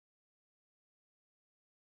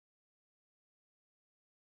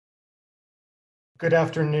Good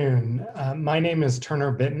afternoon. My name is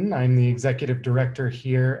Turner Bitton. I'm the executive director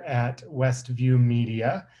here at Westview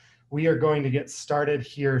Media. We are going to get started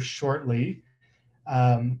here shortly.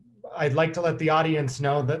 I'd like to let the audience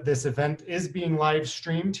know that this event is being live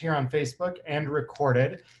streamed here on Facebook and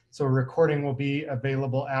recorded. So a recording will be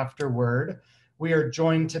available afterward. We are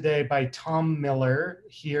joined today by Tom Miller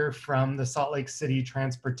here from the Salt Lake City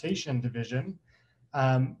Transportation Division.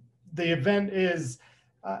 The event is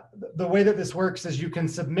the way that this works is you can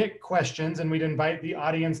submit questions, and we'd invite the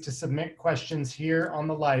audience to submit questions here on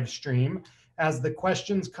the live stream. As the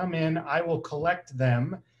questions come in, I will collect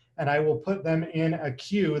them and I will put them in a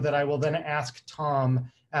queue that I will then ask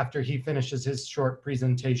Tom after he finishes his short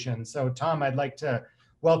presentation. So Tom, I'd like to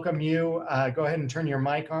welcome you. Go ahead and turn your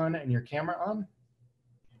mic on and your camera on.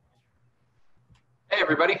 Hey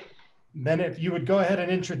everybody. Then if you would go ahead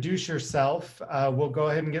and introduce yourself, we'll go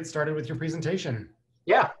ahead and get started with your presentation.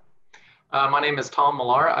 Yeah, my name is Tom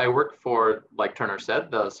Miller. I work for, like Turner said,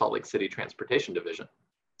 the Salt Lake City Transportation Division.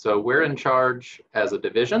 So we're in charge as a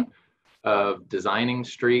division of designing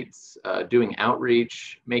streets, doing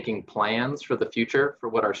outreach, making plans for the future for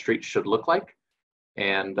what our streets should look like.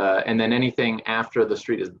 And then anything after the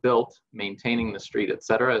street is built, maintaining the street, et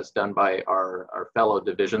cetera, is done by our fellow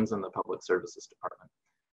divisions in the Public Services Department.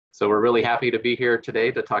 So we're really happy to be here today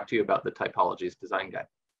to talk to you about the Typologies Design Guide.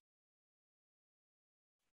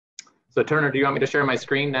 So Turner, do you want me to share my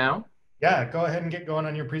screen now? Yeah, go ahead and get going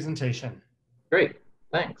on your presentation. Great,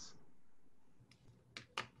 thanks.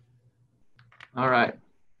 All right.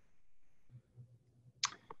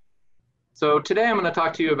 So today I'm going to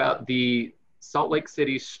talk to you about the Salt Lake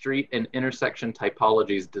City Street and Intersection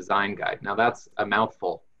Typologies Design Guide. Now that's a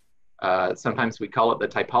mouthful. Sometimes we call it the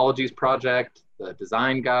Typologies Project, the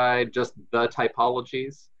Design Guide, just the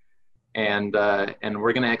Typologies. And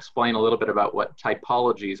we're going to explain a little bit about what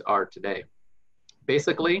typologies are today.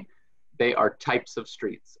 Basically, they are types of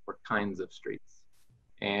streets or kinds of streets.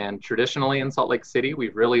 And traditionally in Salt Lake City,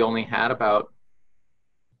 we've really only had about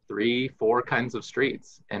 3-4 kinds of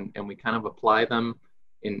streets. And we kind of apply them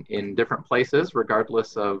in different places,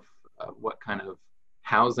 regardless of what kind of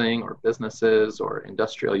housing or businesses or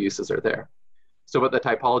industrial uses are there. So what the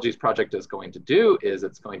Typologies Project is going to do is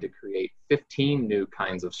it's going to create 15 new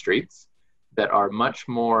kinds of streets that are much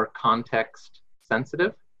more context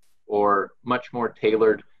sensitive or much more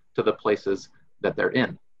tailored to the places that they're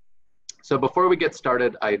in. So before we get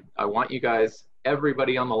started, I want you guys,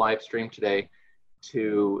 everybody on the live stream today,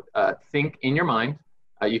 to think in your mind.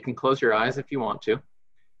 You can close your eyes if you want to.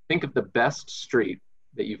 Think of the best street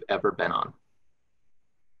that you've ever been on.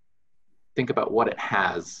 Think about what it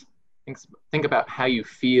has. Think about how you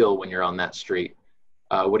feel when you're on that street.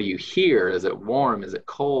 What do you hear? Is it warm? Is it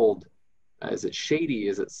cold? Is it shady?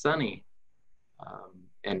 Is it sunny?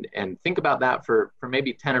 And think about that for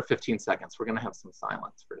maybe 10 or 15 seconds. We're going to have some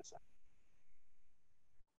silence for a second.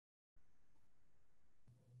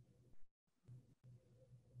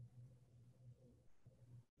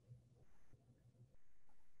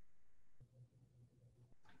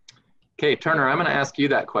 Okay, Turner, I'm going to ask you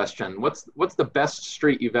that question. What's the best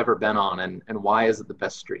street you've ever been on, and why is it the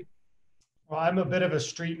best street? Well, I'm a bit of a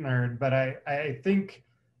street nerd, but I think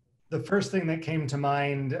the first thing that came to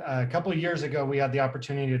mind, a couple of years ago, we had the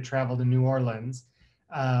opportunity to travel to New Orleans,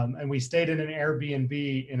 and we stayed in an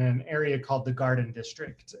Airbnb in an area called the Garden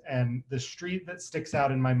District. And the street that sticks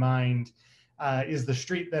out in my mind is the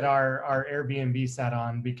street that our Airbnb sat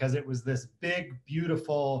on, because it was this big,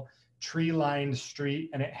 beautiful, tree-lined street,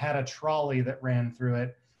 and it had a trolley that ran through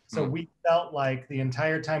it. So we felt like the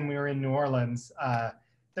entire time we were in New Orleans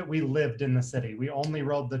that we lived in the city. We only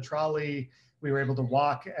rode the trolley. We were able to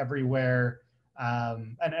walk everywhere.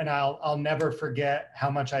 And I'll never forget how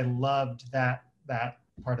much I loved that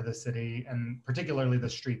part of the city, and particularly the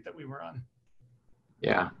street that we were on.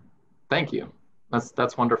 Yeah, thank you.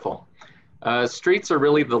 That's wonderful. Streets are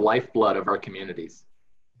really the lifeblood of our communities.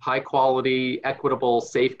 High quality, equitable,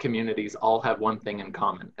 safe communities all have one thing in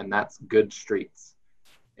common, and that's good streets.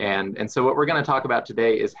 And so what we're going to talk about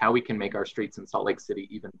today is how we can make our streets in Salt Lake City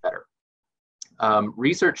even better.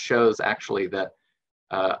 Research shows actually that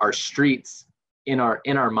our streets in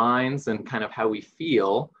our minds and kind of how we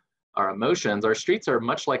feel, our emotions, our streets are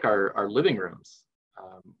much like our living rooms.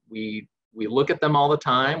 We look at them all the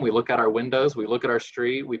time. We look out our windows, we look at our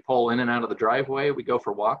street, we pull in and out of the driveway, we go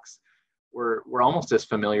for walks. We're almost as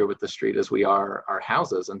familiar with the street as we are our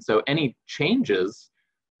houses. And so any changes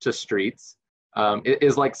to streets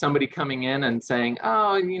is like somebody coming in and saying,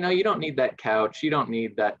 oh, you don't need that couch, you don't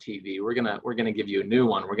need that TV. We're gonna give you a new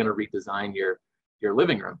one. We're gonna redesign your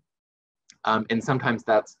living room. And sometimes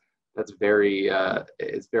that's that's very,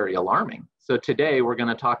 is very alarming. So today we're going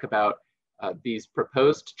to talk about these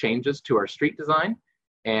proposed changes to our street design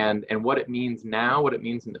and what it means now, what it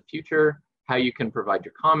means in the future, how you can provide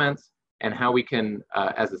your comments, and how we can,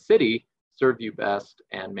 as a city, serve you best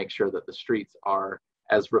and make sure that the streets are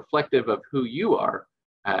as reflective of who you are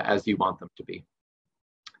as you want them to be.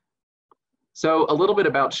 So a little bit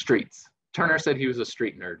about streets. Turner said he was a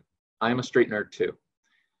street nerd. I'm a street nerd too.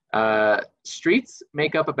 Streets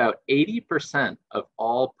make up about 80% of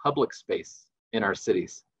all public space in our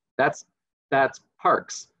cities. That's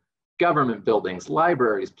parks, government buildings,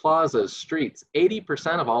 libraries, plazas, streets.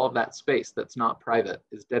 80% of all of that space that's not private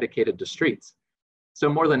is dedicated to streets. So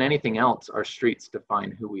more than anything else, our streets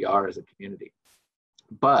define who we are as a community.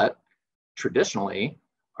 But traditionally,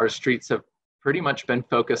 our streets have pretty much been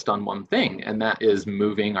focused on one thing, and that is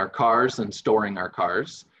moving our cars and storing our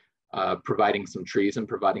cars, providing some trees and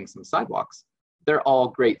providing some sidewalks. They're all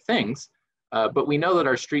great things, but we know that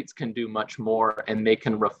our streets can do much more, and they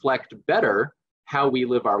can reflect better how we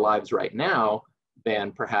live our lives right now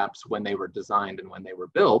than perhaps when they were designed and when they were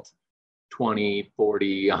built 20,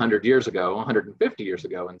 40, 100 years ago, 150 years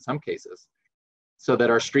ago in some cases, so that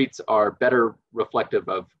our streets are better reflective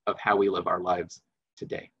of how we live our lives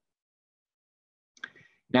today.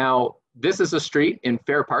 Now, this is a street in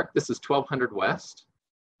Fair Park. This is 1200 West,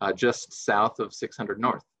 just south of 600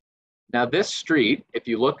 North. Now, this street, if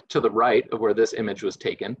you look to the right of where this image was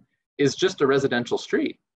taken, is just a residential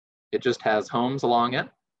street. It just has homes along it,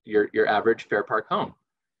 your average Fair Park home.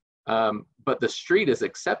 But the street is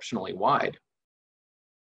exceptionally wide.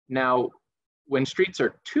 Now, when streets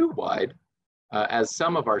are too wide, as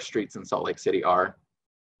some of our streets in Salt Lake City are,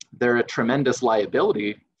 they're a tremendous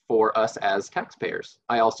liability for us as taxpayers.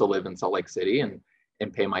 I also live in Salt Lake City and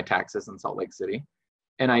pay my taxes in Salt Lake City.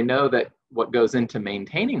 And I know that what goes into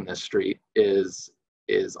maintaining this street is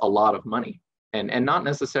a lot of money, and not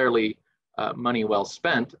necessarily money well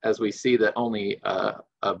spent, as we see that only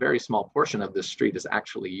a very small portion of this street is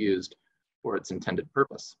actually used for its intended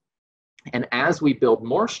purpose. And as we build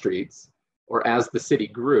more streets, or as the city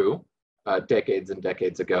grew decades and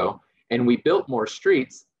decades ago, and we built more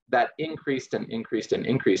streets, that increased and increased and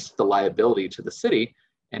increased the liability to the city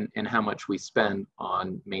and how much we spend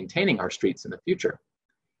on maintaining our streets in the future.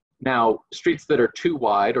 Now, streets that are too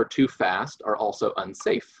wide or too fast are also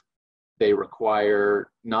unsafe. They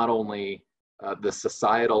require not only the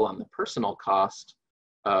societal and the personal cost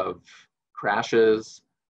of crashes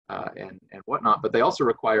and whatnot, but they also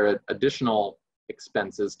require additional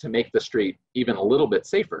expenses to make the street even a little bit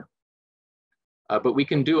safer. But we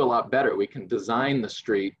can do a lot better. We can design the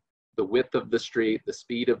street, the width of the street, the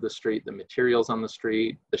speed of the street, the materials on the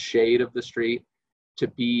street, the shade of the street, to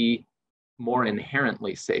be more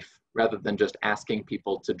inherently safe, rather than just asking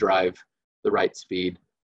people to drive the right speed.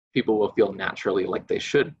 People will feel naturally like they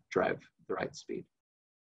should drive the right speed.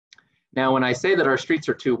 Now, when I say that our streets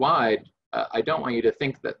are too wide, I don't want you to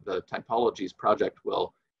think that the Typologies project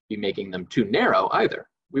will be making them too narrow either.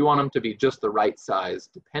 We want them to be just the right size,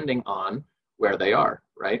 depending on where they are,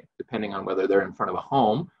 right? Depending on whether they're in front of a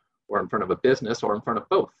home, or in front of a business, or in front of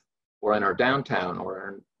both, or in our downtown,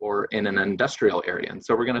 or in an industrial area. And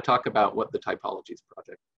so we're going to talk about what the Typologies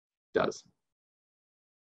project does.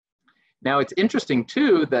 Now, it's interesting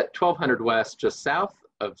too that 1200 West, just south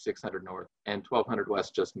of 600 North, and 1200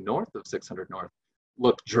 West, just north of 600 North,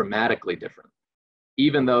 look dramatically different.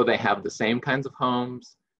 Even though they have the same kinds of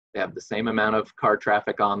homes, they have the same amount of car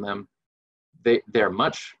traffic on them, they're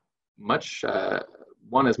much,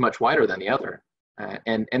 one is much wider than the other.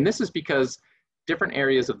 And this is because different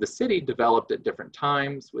areas of the city developed at different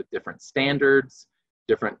times with different standards,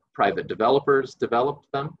 different private developers developed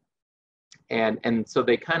them. And so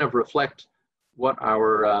they kind of reflect what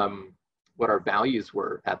our values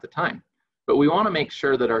were at the time. But we want to make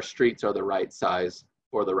sure that our streets are the right size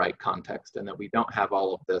for the right context, and that we don't have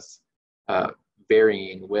all of this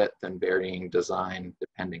varying width and varying design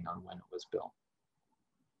depending on when it was built.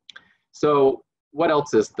 So what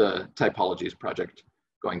else is the Typologies project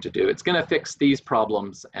going to do? It's going to fix these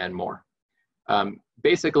problems and more.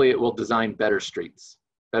 Basically, it will design better streets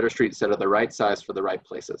that are the right size for the right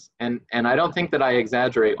places. And I don't think that I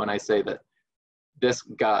exaggerate when I say that this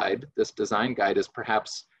guide, this design guide, is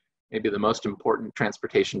perhaps maybe the most important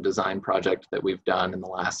transportation design project that we've done in the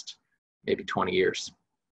last maybe 20 years.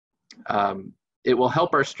 It will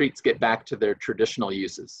help our streets get back to their traditional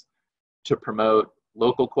uses to promote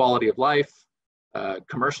local quality of life,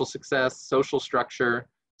 commercial success, social structure,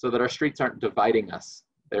 so that our streets aren't dividing us.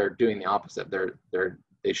 They're doing the opposite.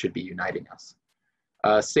 They should be uniting us.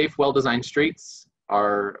 Safe, well-designed streets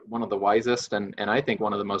are one of the wisest and I think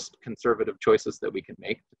one of the most conservative choices that we can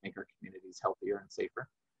make to make our communities healthier and safer.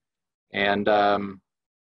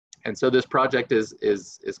 And so this project is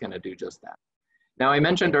going to do just that. Now, I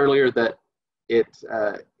mentioned earlier that it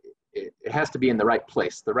has to be in the right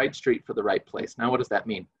place, the right street for the right place. Now, what does that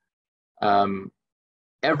mean?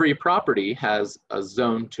 Every property has a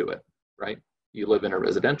zone to it, right? You live in a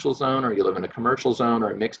residential zone, or you live in a commercial zone,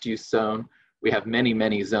 or a mixed-use zone. We have many,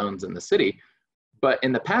 many zones in the city. But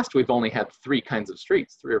in the past, we've only had 3 kinds of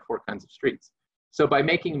streets, 3 or 4 kinds of streets. So by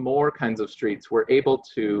making more kinds of streets, we're able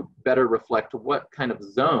to better reflect what kind of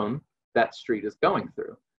zone that street is going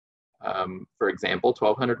through. For example,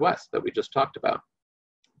 1200 West that we just talked about.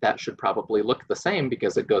 That should probably look the same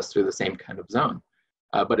because it goes through the same kind of zone.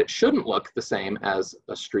 But it shouldn't look the same as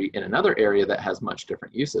a street in another area that has much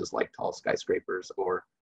different uses, like tall skyscrapers or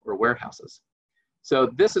warehouses.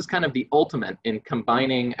 So this is kind of the ultimate in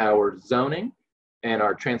combining our zoning and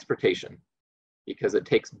our transportation, because it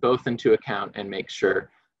takes both into account and makes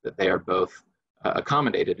sure that they are both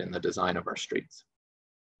accommodated in the design of our streets.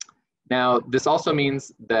 Now, this also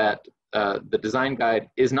means that the design guide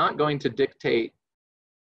is not going to dictate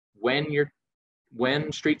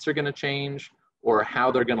when streets are going to change or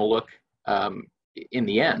how they're going to look in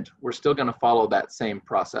the end. We're still going to follow that same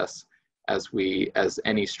process as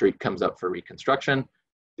any street comes up for reconstruction.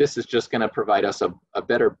 This is just going to provide us a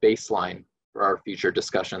better baseline for our future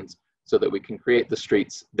discussions so that we can create the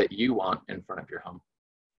streets that you want in front of your home.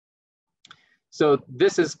 So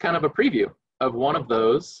this is kind of a preview of one of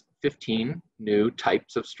those 15 new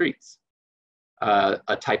types of streets, a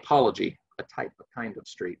typology, a kind of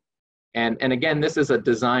street. And again, this is a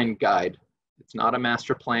design guide. It's not a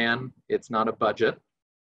master plan. It's not a budget.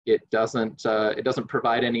 It doesn't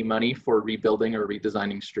provide any money for rebuilding or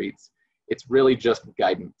redesigning streets. It's really just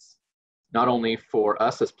guidance, not only for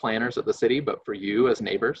us as planners of the city, but for you as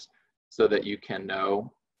neighbors, so that you can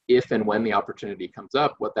know if and when the opportunity comes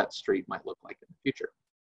up, what that street might look like in the future.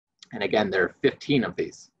 And again, there are 15 of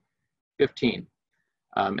these, 15.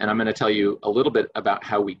 And I'm going to tell you a little bit about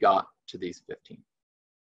how we got to these 15.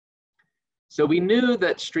 So we knew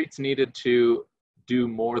that streets needed to do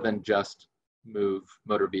more than just move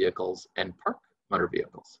motor vehicles and park motor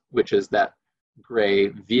vehicles, which is that gray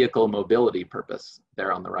vehicle mobility purpose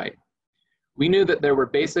there on the right. We knew that there were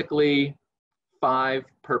basically 5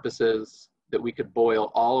 purposes that we could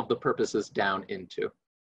boil all of the purposes down into.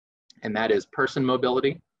 And that is person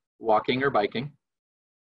mobility, walking or biking,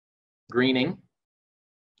 greening,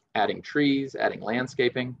 adding trees, adding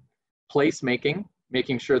landscaping, placemaking,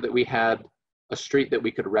 making sure that we had a street that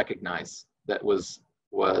we could recognize that was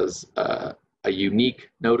a unique,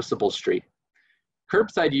 noticeable street.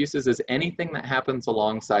 Curbside uses is anything that happens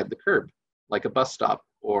alongside the curb, like a bus stop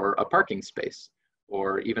or a parking space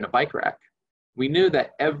or even a bike rack. We knew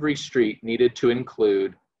that every street needed to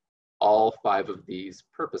include all 5 of these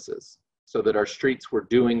purposes so that our streets were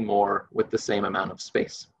doing more with the same amount of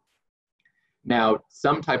space. Now,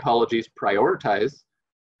 some typologies prioritize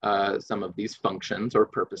some of these functions or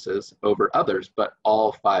purposes over others, but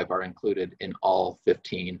all 5 are included in all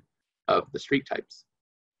 15 of the street types.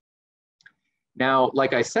 Now,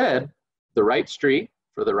 like I said, the right street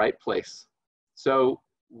for the right place. So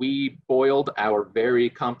we boiled our very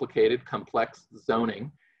complicated, complex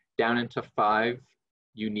zoning down into 5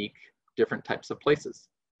 unique different types of places.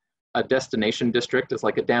 A destination district is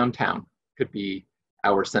like a downtown, could be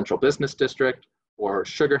our central business district or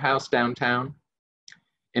Sugar House downtown.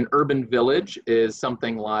 An urban village is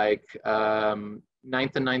something like 9th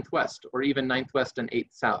and 9th West, or even 9th West and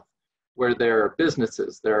 8th South, where there are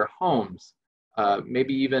businesses, there are homes,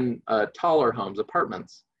 maybe even taller homes,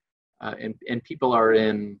 apartments, and people are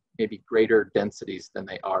in maybe greater densities than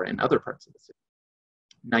they are in other parts of the city.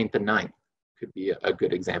 9th and 9th could be a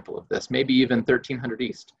good example of this, maybe even 1300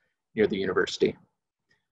 East near the university.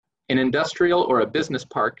 An industrial or a business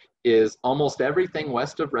park is almost everything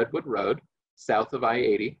west of Redwood Road, south of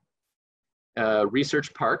I-80.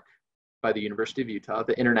 Research Park by the University of Utah,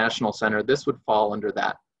 the International Center, this would fall under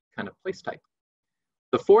that kind of place type.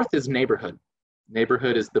 The 4th is neighborhood.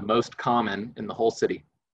 Neighborhood is the most common in the whole city.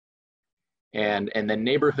 And the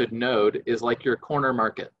neighborhood node is like your corner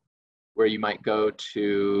market, where you might go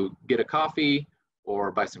to get a coffee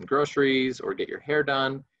or buy some groceries or get your hair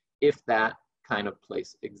done, if that kind of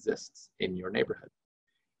place exists in your neighborhood.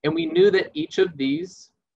 And we knew that each of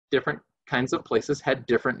these different kinds of places had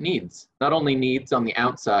different needs, not only needs on the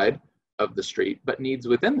outside of the street, but needs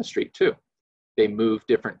within the street too. They move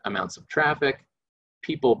different amounts of traffic,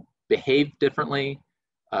 people behave differently,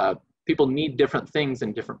 people need different things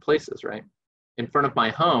in different places, right? In front of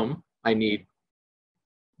my home, I need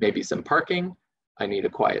maybe some parking, I need a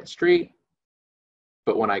quiet street.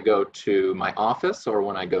 But when I go to my office or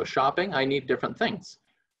when I go shopping, I need different things.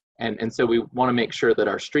 And so we want to make sure that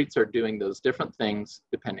our streets are doing those different things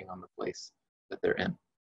depending on the place that they're in.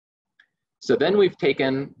 So then we've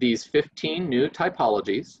taken these 15 new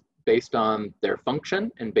typologies based on their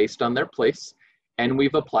function and based on their place, and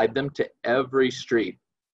we've applied them to every street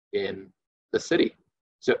in the city.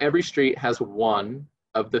 So every street has one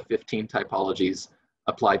of the 15 typologies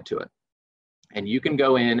applied to it. And you can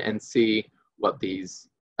go in and see what these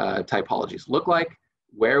typologies look like,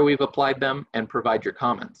 where we've applied them, and provide your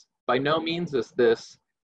comments. By no means is this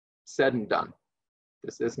said and done.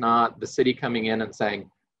 This is not the city coming in and saying,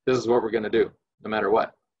 this is what we're going to do, no matter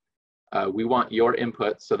what. We want your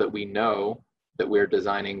input so that we know that we're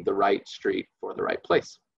designing the right street for the right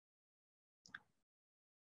place.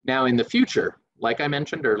 Now, in the future, like I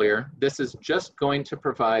mentioned earlier, this is just going to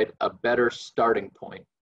provide a better starting point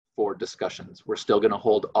for discussions. We're still going to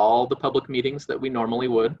hold all the public meetings that we normally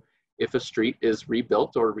would if a street is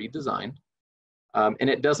rebuilt or redesigned. And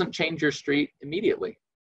it doesn't change your street immediately.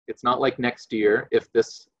 It's not like next year, if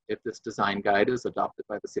this design guide is adopted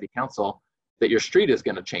by the city council, that your street is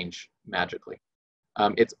going to change magically.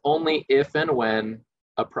 It's only if and when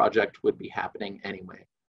a project would be happening anyway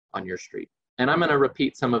on your street. And I'm going to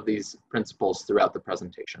repeat some of these principles throughout the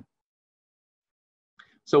presentation.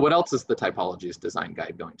 So what else is the Typologies Design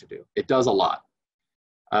Guide going to do? It does a lot.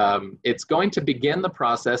 It's going to begin the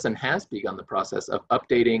process and has begun the process of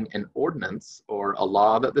updating an ordinance or a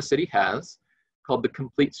law that the city has called the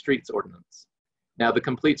Complete Streets Ordinance. Now, the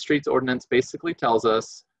Complete Streets Ordinance basically tells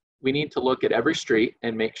us we need to look at every street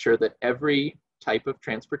and make sure that every type of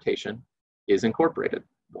transportation is incorporated: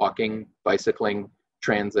 walking, bicycling,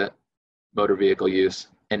 transit, motor vehicle use,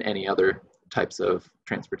 and any other types of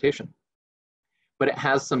transportation. But it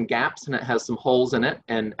has some gaps and it has some holes in it.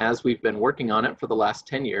 And as we've been working on it for the last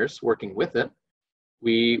 10 years, working with it,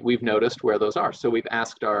 we've noticed where those are. So we've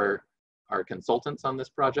asked our consultants on this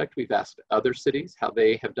project, we've asked other cities how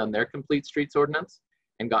they have done their Complete Streets Ordinance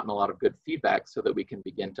and gotten a lot of good feedback so that we can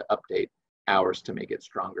begin to update ours to make it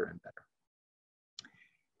stronger and better.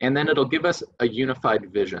 And then it'll give us a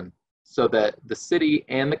unified vision so that the city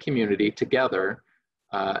and the community together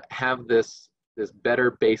have this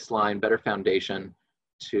better baseline, better foundation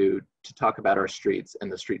to talk about our streets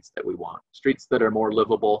and the streets that we want. Streets that are more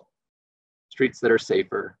livable, streets that are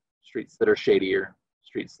safer, streets that are shadier,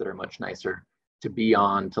 streets that are much nicer to be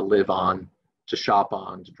on, to live on, to shop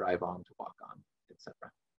on, to drive on, to walk on, etc.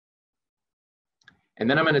 And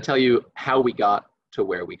then I'm going to tell you how we got to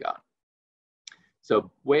where we got.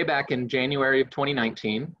 So way back in January of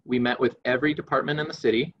 2019, we met with every department in the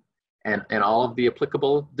city and all of the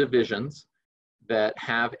applicable divisions that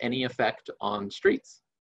have any effect on streets.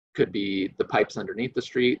 Could be the pipes underneath the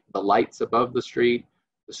street, the lights above the street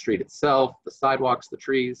itself, the sidewalks, the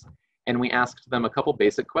trees. And we asked them a couple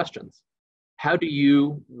basic questions. How do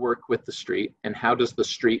you work with the street, and how does the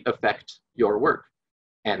street affect your work?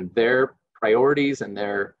 And their priorities and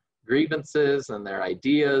their grievances and their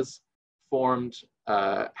ideas formed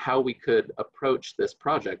how we could approach this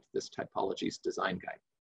project, this Typologies Design Guide.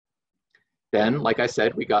 Then, like I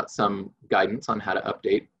said, we got some guidance on how to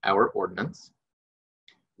update our ordinance.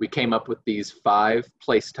 We came up with these 5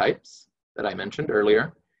 place types that I mentioned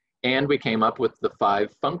earlier, and we came up with the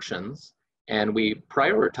 5 functions, and we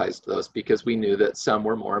prioritized those because we knew that some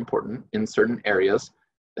were more important in certain areas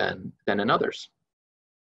than in others.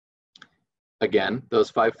 Again, those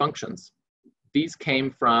 5 functions. These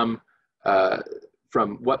came from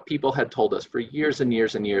what people had told us for years and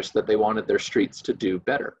years and years that they wanted their streets to do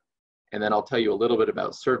better. And then I'll tell you a little bit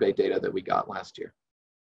about survey data that we got last year.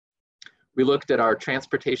 We looked at our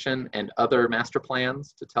transportation and other master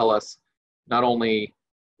plans to tell us not only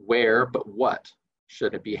where, but what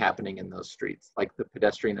should it be happening in those streets, like the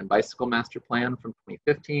pedestrian and bicycle master plan from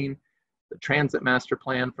 2015, the transit master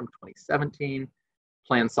plan from 2017,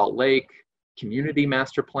 Plan Salt Lake, community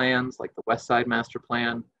master plans like the West Side master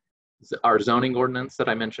plan, our zoning ordinance that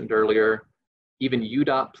I mentioned earlier, even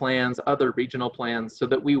UDOT plans, other regional plans, so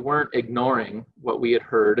that we weren't ignoring what we had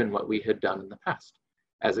heard and what we had done in the past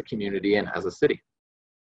as a community and as a city.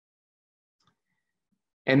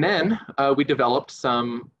 And then we developed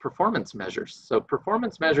some performance measures. So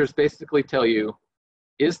performance measures basically tell you,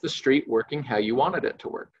 is the street working how you wanted it to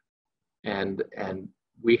work? And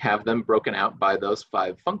we have them broken out by those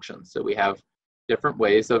 5 functions. So we have different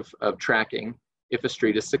ways of tracking if a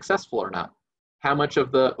street is successful or not. How much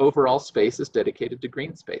of the overall space is dedicated to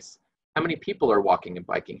green space? How many people are walking and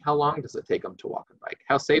biking? How long does it take them to walk and bike?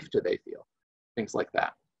 How safe do they feel? Things like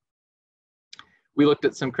that. We looked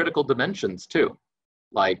at some critical dimensions too.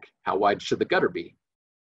 like how wide should the gutter be?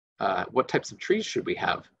 What types of trees should we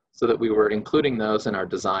have? So that we were including those in our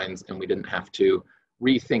designs and we didn't have to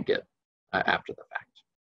rethink it after the fact.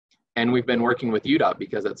 And we've been working with UDOT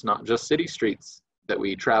because it's not just city streets that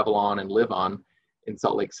we travel on and live on in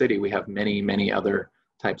Salt Lake City. We have many, many other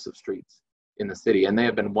types of streets in the city, and they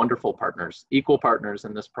have been wonderful partners, equal partners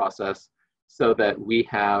in this process, so that we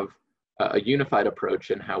have a unified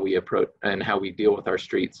approach in how we approach and how we deal with our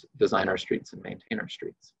streets, design our streets, and maintain our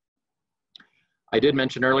streets. I did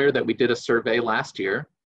mention earlier that we did a survey last year.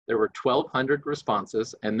 There were 1,200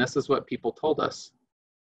 responses, and this is what people told us.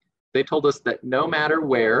 They told us that no matter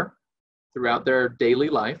where throughout their daily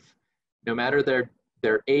life, no matter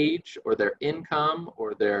their age or their income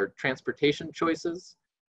or their transportation choices,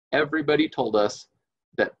 everybody told us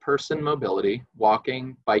that person mobility,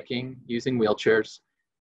 walking, biking, using wheelchairs,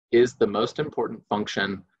 is the most important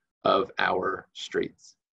function of our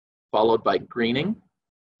streets, followed by greening,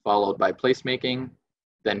 followed by placemaking,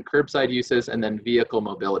 then curbside uses, and then vehicle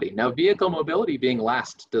mobility. Now, vehicle mobility being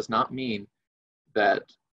last does not mean that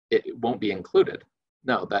it won't be included.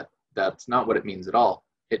 No, that's not what it means at all.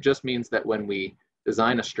 It just means that when we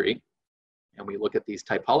design a street and we look at these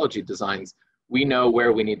typology designs, we know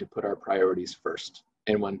where we need to put our priorities first.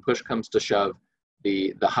 And when push comes to shove,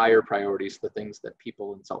 the higher priorities, the things that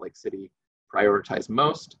people in Salt Lake City prioritize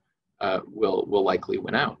most, will likely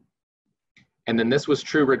win out. And then this was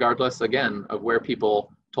true regardless, again, of where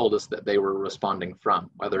people told us that they were responding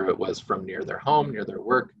from, whether it was from near their home, near their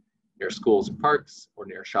work, near schools and parks, or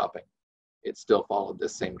near shopping. It still followed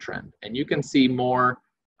this same trend. And you can see more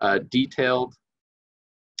detailed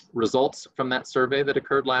results from that survey that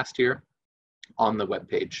occurred last year on the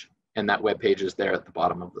webpage. And that webpage is there at the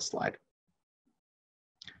bottom of the slide.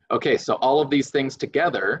 Okay, so all of these things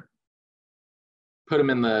together, put them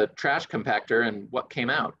in the trash compactor, and what came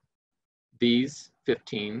out? These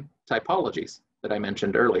 15 typologies that I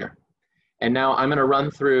mentioned earlier. And now I'm gonna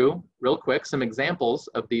run through real quick some examples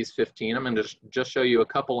of these 15. I'm gonna just show you a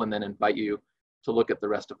couple and then invite you to look at the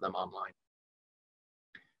rest of them online.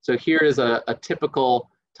 So here is a typical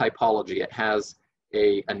typology. It has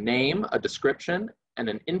a name, a description, and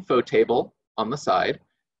an info table on the side.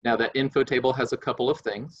 Now that info table has a couple of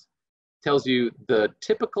things. It tells you the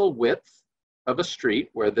typical width of a street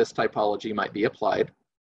where this typology might be applied.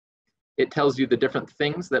 It tells you the different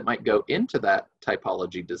things that might go into that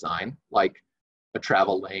typology design, like a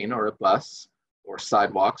travel lane or a bus, or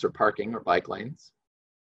sidewalks or parking or bike lanes,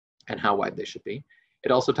 and how wide they should be.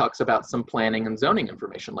 It also talks about some planning and zoning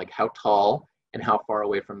information, like how tall and how far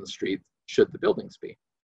away from the street should the buildings be.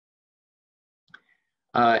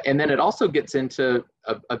 And then it also gets into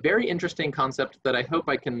a very interesting concept that I hope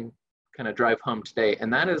I can kind of drive home today,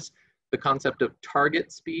 and that is the concept of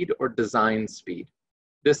target speed or design speed.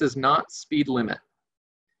 This is not speed limit.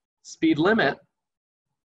 Speed limit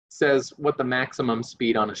says what the maximum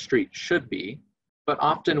speed on a street should be, but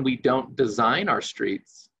often we don't design our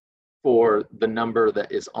streets for the number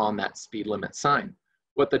that is on that speed limit sign.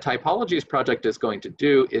 What the Typologies project is going to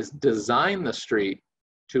do is design the street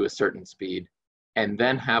to a certain speed and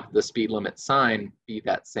then have the speed limit sign be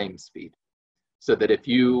that same speed. So that if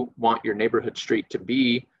you want your neighborhood street to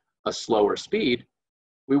be a slower speed,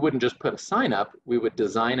 we wouldn't just put a sign up, we would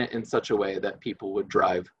design it in such a way that people would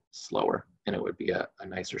drive slower and it would be a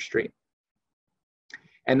nicer street.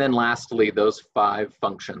 And then lastly, those 5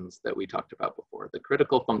 functions that we talked about before, the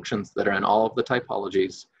critical functions that are in all of the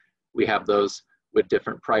typologies, we have those with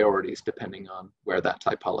different priorities depending on where that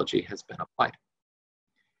typology has been applied.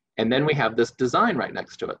 And then we have this design right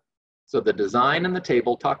next to it. So the design and the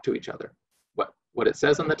table talk to each other. What it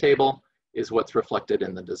says on the table is what's reflected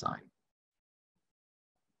in the design.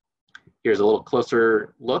 Here's a little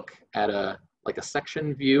closer look at a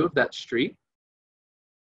section view of that street,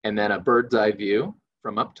 and then a bird's eye view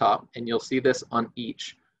from up top, and you'll see this on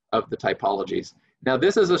each of the typologies. Now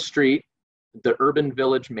this is a street, the Urban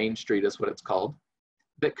Village Main Street is what it's called,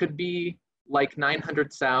 that could be like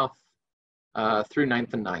 900 South through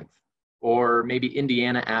 9th and 9th, or maybe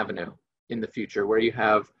Indiana Avenue in the future, where you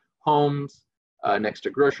have homes next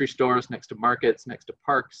to grocery stores, next to markets, next to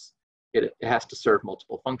parks. It has to serve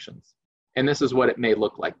multiple functions. And this is what it may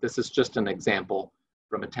look like. This is just an example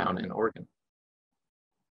from a town in Oregon.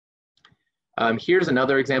 Here's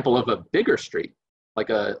another example of a bigger street, like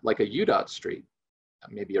a UDOT street,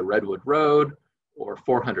 maybe a Redwood Road or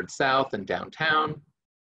 400 South in downtown.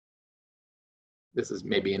 This is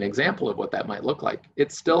maybe an example of what that might look like.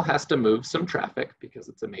 It still has to move some traffic because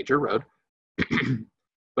it's a major road,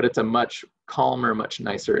 but it's a much calmer, much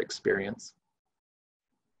nicer experience.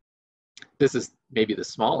 This is maybe the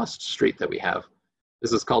smallest street that we have.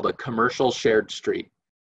 This is called a commercial shared street.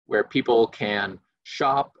 where people can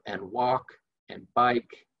shop and walk and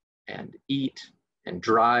bike and eat and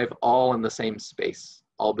drive all in the same space,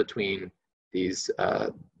 all between these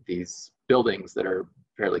buildings that are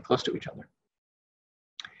fairly close to each other.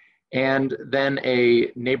 And then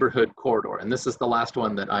a neighborhood corridor. And this is the last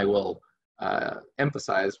one that I will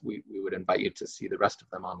emphasize. We would invite you to see the rest of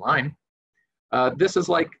them online. This is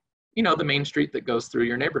like, you know, the main street that goes through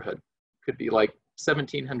your neighborhood. Could be like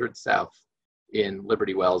 1700 South in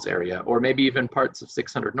Liberty Wells area, or maybe even parts of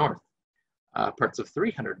 600 North, parts of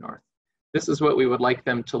 300 North. This is what we would like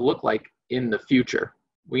them to look like in the future.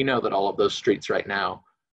 We know that all of those streets right now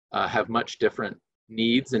have much different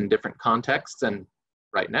needs and different contexts, and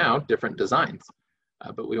right now, different designs.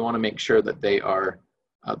 But we want to make sure that they are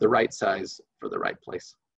the right size for the right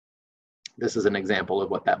place. This is an example of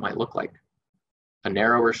what that might look like. A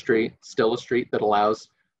narrower street, still a street that allows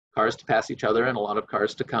cars to pass each other and a lot of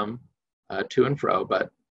cars to come to and fro, but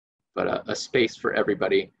a space for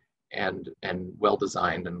everybody, and well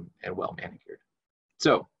designed and well manicured.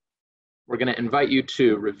 So we're going to invite you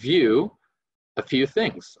to review a few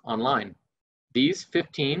things online. These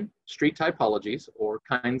 15 street typologies, or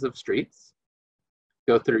kinds of streets.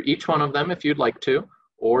 Go through each one of them if you'd like to,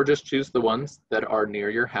 or just choose the ones that are near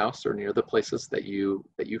your house or near the places that you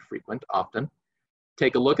frequent often.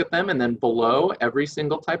 Take a look at them, and then below every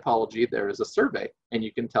single typology there is a survey, and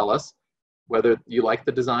you can tell us whether you like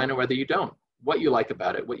the design or whether you don't, what you like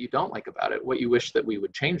about it, what you don't like about it, what you wish that we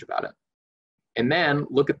would change about it. And then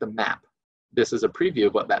look at the map. This is a preview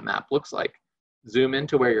of what that map looks like. Zoom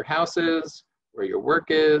into where your house is, where your work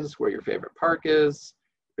is, where your favorite park is,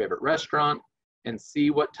 your favorite restaurant, and see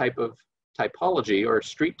what type of typology or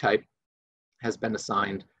street type has been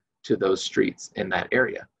assigned to those streets in that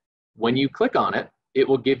area. When you click on it, it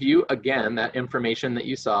will give you, again, that information that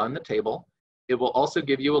you saw in the table. It will also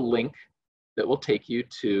give you a link that will take you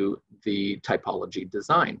to the typology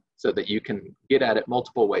design so that you can get at it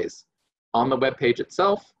multiple ways. On the web page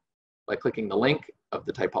itself, by clicking the link of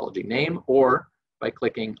the typology name, or by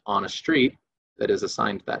clicking on a street that is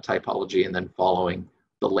assigned to that typology and then following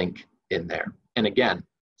the link in there. And again,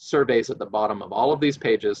 surveys at the bottom of all of these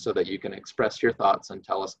pages so that you can express your thoughts and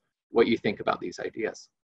tell us what you think about these ideas.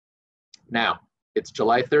 Now, it's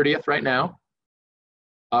July 30th right now.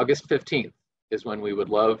 August 15th is when we would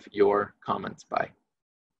love your comments by.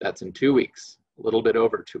 That's in 2 weeks, a little bit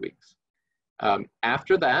over 2 weeks.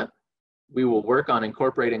 After that, we will work on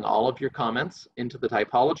incorporating all of your comments into the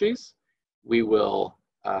typologies. We will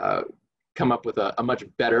come up with a much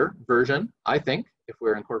better version, I think, if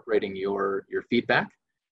we're incorporating your feedback.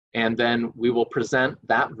 And then we will present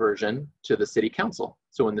that version to the City Council.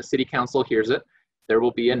 So when the City Council hears it, there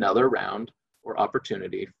will be another round or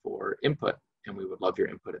opportunity for input, and we would love your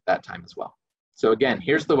input at that time as well. So again,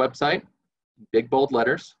 here's the website, big bold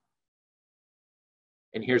letters,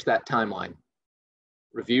 and here's that timeline.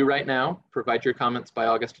 Review right now, provide your comments by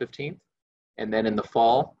August 15th, and then in the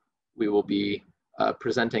fall, we will be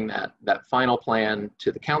presenting that final plan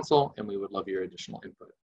to the council, and we would love your additional input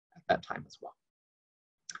at that time as well.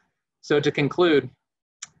 So to conclude,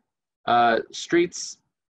 streets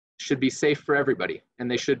should be safe for everybody, and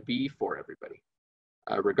they should be for everybody.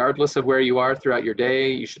 Regardless of where you are throughout your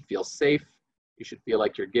day, you should feel safe. You should feel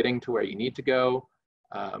like you're getting to where you need to go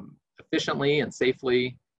efficiently and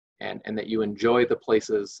safely, and that you enjoy the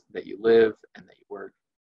places that you live and that you work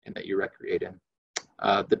and that you recreate in.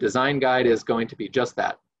 The design guide is going to be just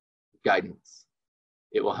that, guidance.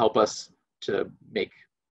 It will help us to make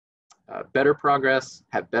better progress,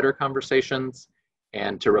 have better conversations,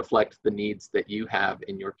 and to reflect the needs that you have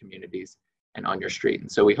in your communities and on your street. And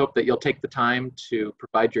so we hope that you'll take the time to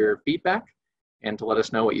provide your feedback and to let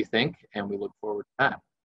us know what you think, and we look forward to that.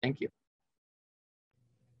 Thank you.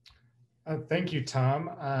 Thank you,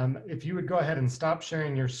 Tom. If you would go ahead and stop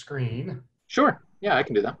sharing your screen. Sure, yeah, I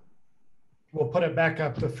can do that. We'll put it back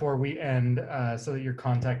up before we end so that your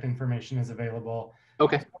contact information is available.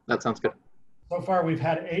 Okay, that sounds good. So far, we've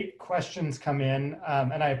had 8 questions come in,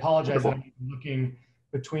 and I apologize that I'm looking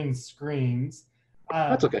between screens.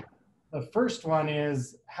 That's okay. The first one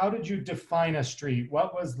is, how did you define a street?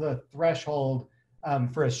 What was the threshold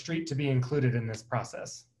for a street to be included in this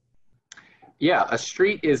process? Yeah, a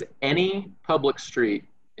street is any public street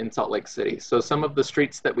in Salt Lake City. So some of the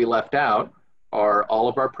streets that we left out are all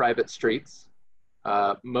of our private streets,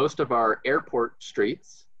 most of our airport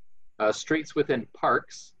streets, streets within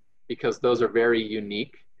parks, because those are very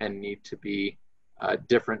unique and need to be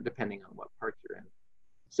different depending on what park you're in.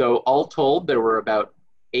 So all told, there were about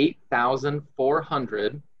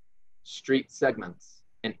 8,400 street segments,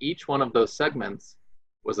 and each one of those segments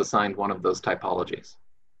was assigned one of those typologies.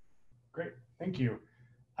 Great, thank you.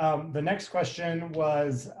 The next question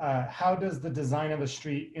was, how does the design of a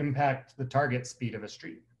street impact the target speed of a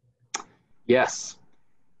street? Yes,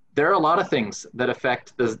 there are a lot of things that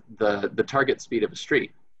affect the target speed of a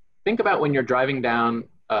street. Think about when you're driving down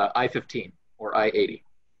I-15 or I-80.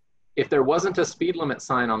 If there wasn't a speed limit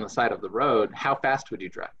sign on the side of the road, how fast would you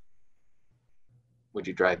drive? Would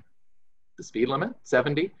you drive the speed limit,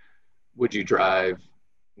 70? Would you drive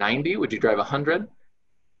 90? Would you drive 100?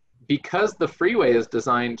 Because the freeway is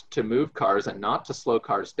designed to move cars and not to slow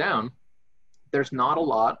cars down, there's not a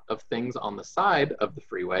lot of things on the side of the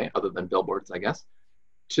freeway, other than billboards, I guess,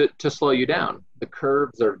 to slow you down. The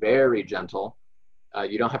curves are very gentle.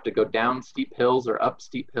 You don't have to go down steep hills or up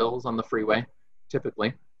steep hills on the freeway,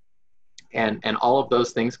 typically. And all of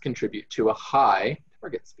those things contribute to a high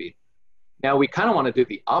target speed. Now, we kind of want to do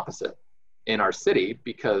the opposite in our city,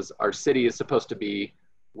 because our city is supposed to be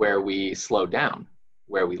where we slow down,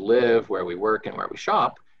 where we live, where we work, and where we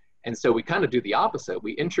shop. And so we kind of do the opposite.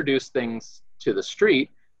 We introduce things to the street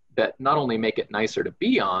that not only make it nicer to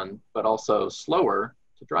be on, but also slower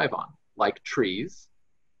to drive on, like trees,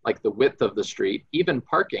 like the width of the street. Even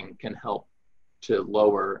parking can help to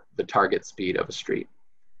lower the target speed of a street.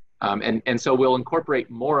 And so we'll incorporate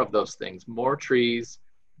more of those things, more trees,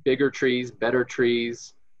 bigger trees, better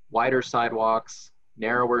trees, wider sidewalks,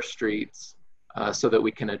 narrower streets, so that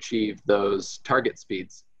we can achieve those target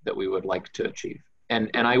speeds that we would like to achieve. And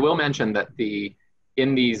I will mention that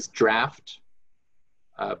in these draft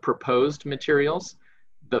proposed materials,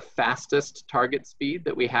 the fastest target speed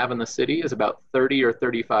that we have in the city is about 30 or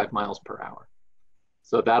 35 miles per hour.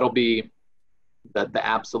 So that'll be the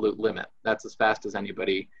absolute limit. That's as fast as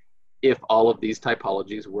anybody, if all of these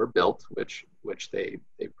typologies were built, which they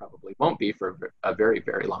probably won't be for a very,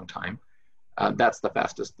 very long time. That's the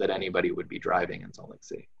fastest that anybody would be driving in Salt Lake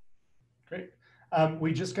City. Great.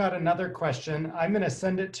 We just got another question. I'm going to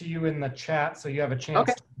send it to you in the chat so you have a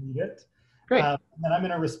chance to read it. Great. And then I'm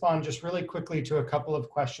going to respond just really quickly to a couple of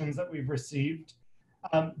questions that we've received.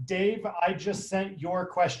 Dave, I just sent your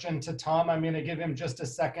question to Tom. I'm going to give him just a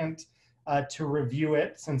second to review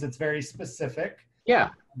it, since it's very specific. Yeah.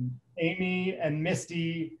 Amy and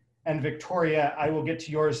Misty and Victoria, I will get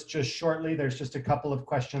to yours just shortly. There's just a couple of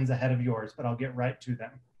questions ahead of yours, but I'll get right to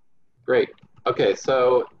them. Great. Okay,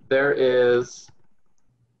 so there is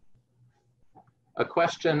a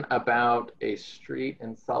question about a street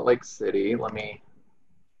in Salt Lake City. I'm going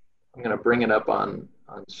to bring it up on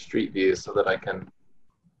Street View so that I can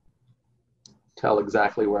tell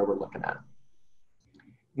exactly where we're looking at.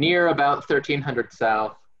 Near about 1300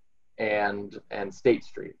 South and State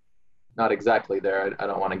Street. Not exactly there. I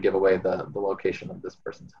don't want to give away the location of this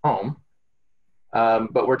person's home.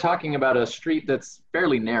 But we're talking about a street that's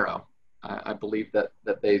fairly narrow. I believe that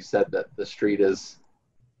they've said that the street is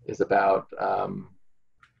about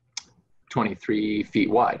 23 feet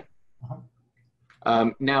wide.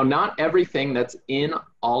 Now, not everything that's in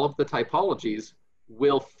all of the typologies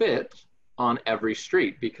will fit on every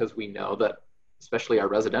street, because we know that especially our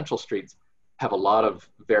residential streets have a lot of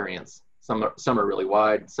variance. Some are really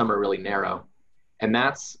wide, some are really narrow. And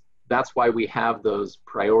that's why we have those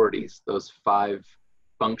priorities, those 5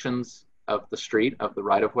 functions of the street, of the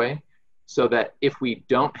right-of-way, so that if we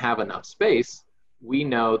don't have enough space, we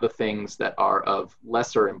know the things that are of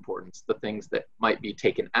lesser importance, the things that might be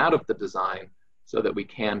taken out of the design, so that we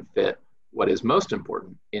can fit what is most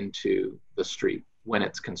important into the street when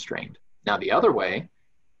it's constrained. Now, the other way,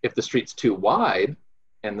 if the street's too wide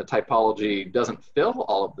and the typology doesn't fill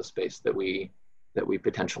all of the space that we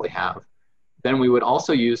potentially have, then we would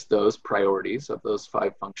also use those priorities of those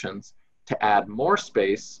 5 functions to add more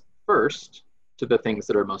space first to the things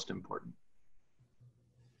that are most important.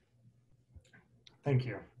 Thank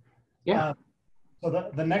you. Yeah.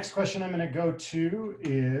 So the next question I'm going to go to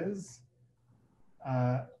is,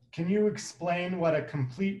 can you explain what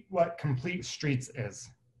complete streets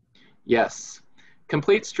is? Yes.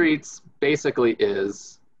 Complete streets basically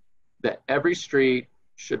is that every street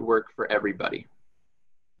should work for everybody.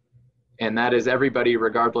 And that is everybody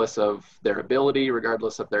regardless of their ability,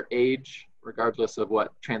 regardless of their age, regardless of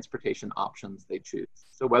what transportation options they choose.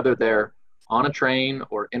 So whether they're on a train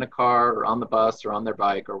or in a car or on the bus or on their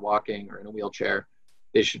bike or walking or in a wheelchair,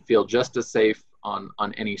 they should feel just as safe on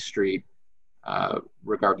any street,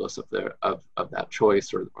 regardless of that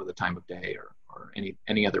choice or the time of day or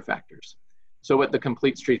any other factors. So what the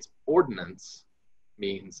Complete Streets Ordinance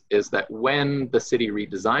means is that when the city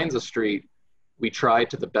redesigns a street, we try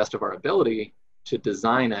to the best of our ability to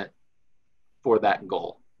design it for that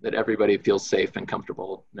goal, that everybody feels safe and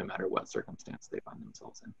comfortable no matter what circumstance they find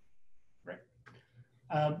themselves in.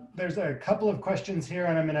 Right. There's a couple of questions here,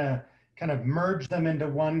 and I'm going to kind of merge them into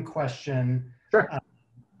one question. Sure.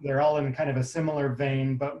 They're all in kind of a similar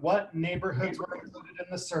vein, but what neighborhoods were included in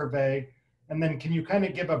the survey? And then can you kind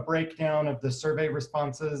of give a breakdown of the survey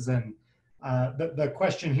responses? And the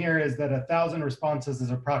question here is that 1,000 responses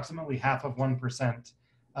is approximately half of 1%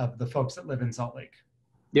 of the folks that live in Salt Lake.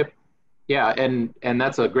 Yep. Yeah, and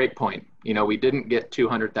that's a great point. You know, we didn't get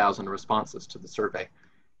 200,000 responses to the survey,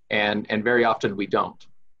 and very often we don't.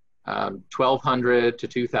 1,200 to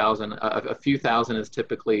 2,000, a few thousand is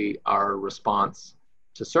typically our response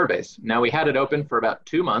to surveys. Now, we had it open for about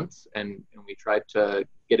 2 months, and we tried to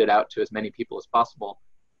get it out to as many people as possible.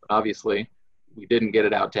 But obviously, we didn't get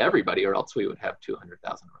it out to everybody, or else we would have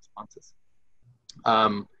 200,000 responses.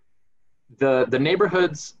 The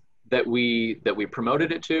neighborhoods that we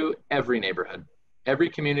promoted it to, every neighborhood, every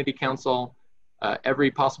community council,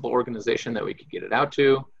 every possible organization that we could get it out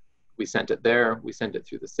to, we sent it there. We sent it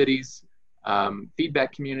through the cities,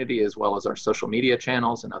 feedback community, as well as our social media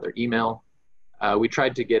channels and other email. We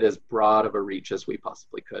tried to get as broad of a reach as we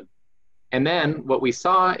possibly could. And then what we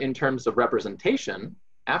saw in terms of representation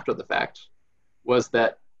after the fact was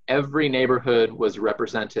that every neighborhood was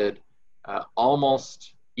represented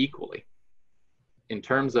almost equally in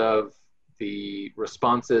terms of the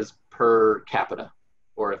responses per capita.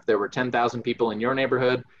 Or if there were 10,000 people in your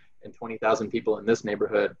neighborhood and 20,000 people in this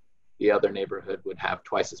neighborhood, the other neighborhood would have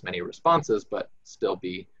twice as many responses, but still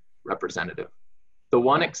be representative. The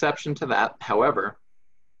one exception to that, however,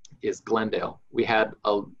 is Glendale. We had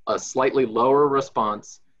a slightly lower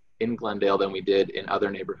response in Glendale than we did in other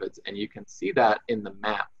neighborhoods. And you can see that in the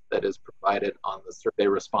map that is provided on the survey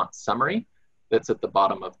response summary that's at the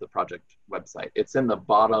bottom of the project website. It's in the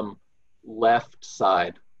bottom left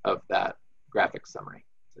side of that graphic summary.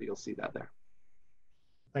 So you'll see that there.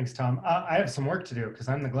 Thanks, Tom. I have some work to do because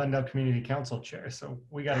I'm the Glendale Community Council chair, so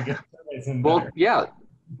we got to get surveys in better. Well, yeah,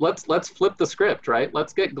 let's flip the script, right?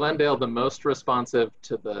 Let's get Glendale the most responsive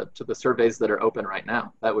to the surveys that are open right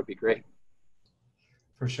now. That would be great.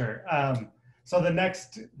 For sure. So the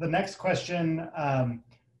next question,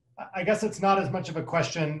 I guess it's not as much of a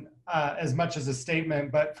question as much as a statement,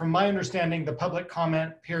 but from my understanding, the public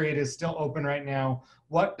comment period is still open right now.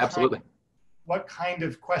 Absolutely. What kind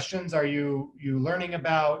of questions are you learning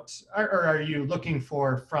about, or are you looking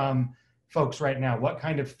for from folks right now? What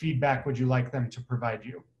kind of feedback would you like them to provide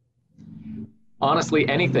you? Honestly,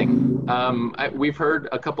 anything. We've heard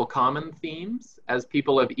a couple common themes as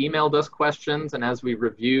people have emailed us questions, and as we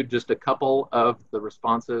reviewed just a couple of the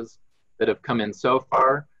responses that have come in so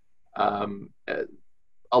far.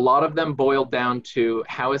 A lot of them boiled down to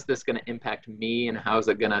how is this going to impact me, and how is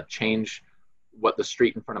it going to change what the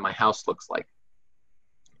street in front of my house looks like.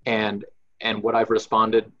 And what I've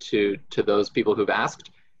responded to those people who've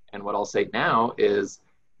asked, and what I'll say now is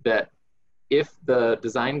that if the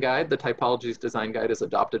design guide, the Typologies Design Guide, is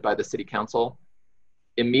adopted by the City Council,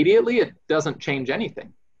 immediately it doesn't change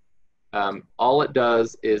anything. All it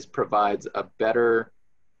does is provides better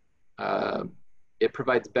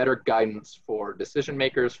guidance for decision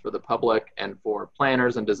makers, for the public, and for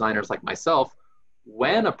planners and designers like myself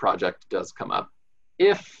when a project does come up,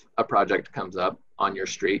 if a project comes up on your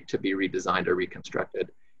street to be redesigned or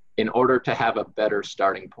reconstructed, in order to have a better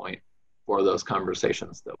starting point for those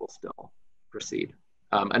conversations that will still proceed.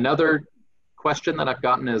 Another question that I've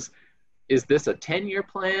gotten is this a 10-year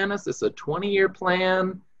plan? Is this a 20-year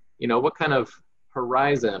plan? You know, what kind of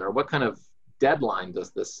horizon or what kind of deadline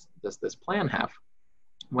does this plan have?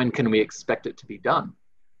 When can we expect it to be done?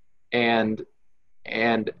 And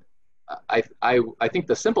I think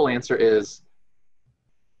the simple answer is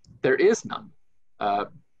there is none,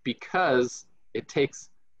 because it takes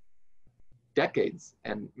decades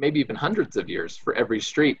and maybe even hundreds of years for every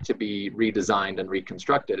street to be redesigned and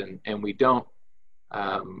reconstructed. And we don't,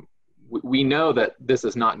 we know that this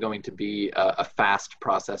is not going to be a fast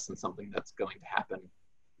process and something that's going to happen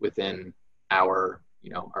within our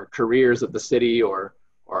careers at the city or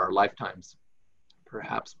our lifetimes,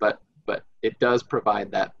 perhaps. But it does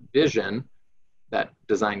provide that vision, that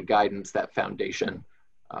design guidance, that foundation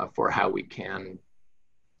for how we can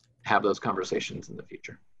have those conversations in the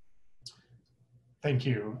future. Thank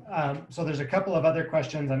you. So there's a couple of other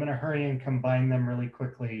questions. I'm going to hurry and combine them really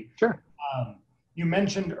quickly. Sure. You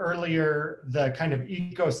mentioned earlier the kind of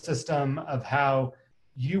ecosystem of how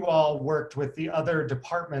you all worked with the other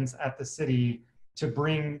departments at the city to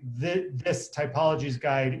bring this typologies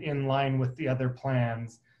guide in line with the other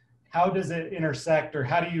plans. How does it intersect, or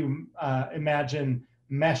how do you imagine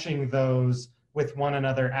meshing those with one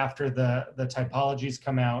another after the typologies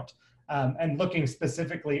come out? And looking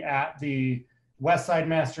specifically at the West Side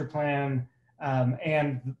Master Plan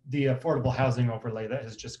and the affordable housing overlay that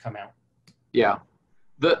has just come out. Yeah.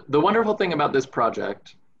 The wonderful thing about this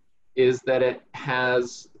project is that it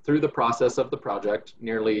has, through the process of the project,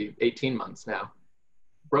 nearly 18 months now,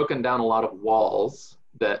 broken down a lot of walls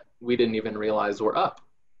that we didn't even realize were up,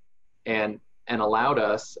 and allowed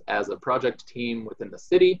us as a project team within the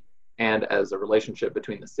city and as a relationship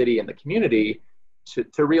between the city and the community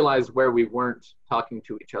to realize where we weren't talking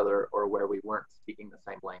to each other or where we weren't speaking the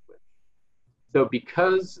same language. So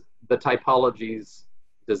because the typologies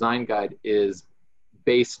design guide is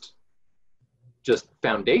based just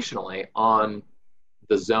foundationally on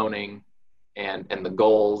the zoning and the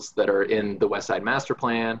goals that are in the West Side Master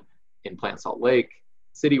Plan, in Plant Salt Lake,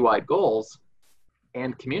 citywide goals,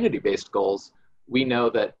 and community-based goals, we know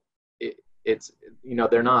that it's, you know,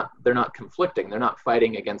 they're not conflicting, they're not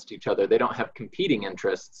fighting against each other, they don't have competing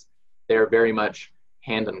interests. They're very much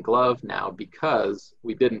hand in glove now, because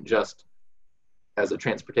we didn't just, as a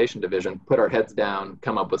transportation division, put our heads down,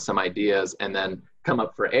 come up with some ideas, and then come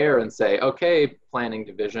up for air and say, okay, planning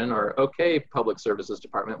division, or okay, public services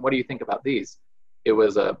department, what do you think about these? It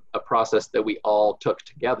was a process that we all took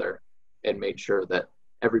together and made sure that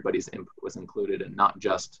everybody's input was included and not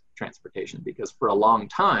just transportation, because for a long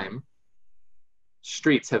time,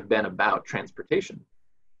 streets have been about transportation.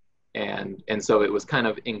 And so it was kind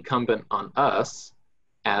of incumbent on us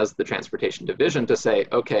as the transportation division to say,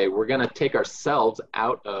 okay, we're going to take ourselves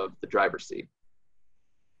out of the driver's seat,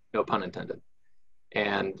 no pun intended,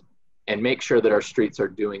 and make sure that our streets are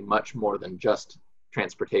doing much more than just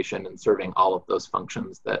transportation and serving all of those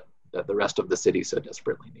functions that the rest of the city so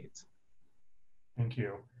desperately needs. Thank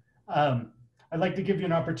you. I'd like to give you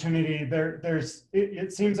an opportunity.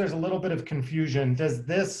 It seems there's a little bit of confusion. Does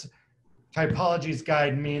this typologies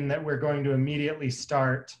guide mean that we're going to immediately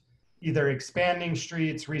start either expanding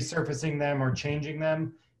streets, resurfacing them, or changing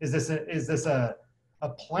them? Is this a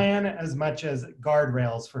plan as much as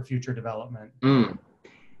guardrails for future development?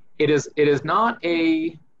 It is not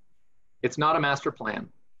it's not a master plan.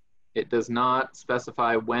 It does not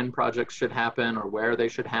specify when projects should happen or where they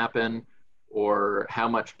should happen or how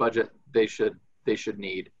much budget they should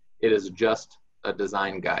need. It is just a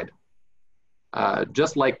design guide.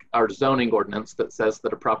 Just like our zoning ordinance that says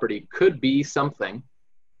that a property could be something,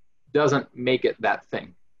 doesn't make it that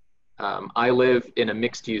thing. I live in a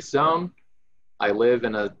mixed use zone. I live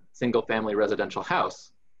in a single family residential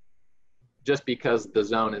house. Just because the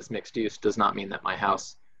zone is mixed use does not mean that my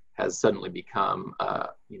house has suddenly become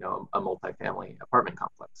you know, a multifamily apartment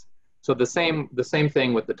complex. So the same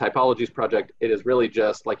thing with the typologies project. It is really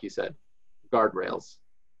just, like you said, guardrails,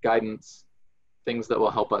 guidance, things that will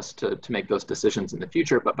help us to make those decisions in the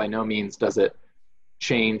future, but by no means does it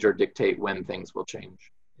change or dictate when things will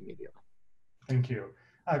change immediately. Thank you.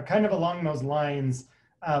 Kind of along those lines,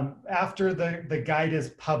 after the guide is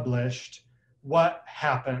published, what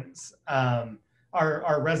happens?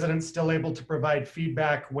 Are residents still able to provide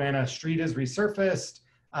feedback when a street is resurfaced?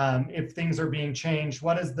 If things are being changed,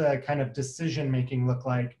 what does the kind of decision-making look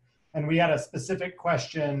like? And we had a specific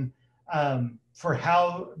question for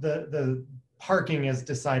how the parking is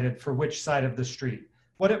decided for which side of the street.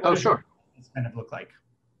 What does this kind of look like?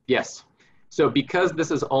 Yes. So because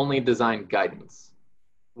this is only design guidance,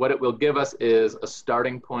 what it will give us is a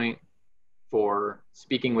starting point for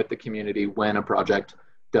speaking with the community when a project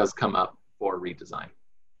does come up for redesign.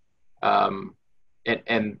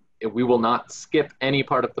 And we will not skip any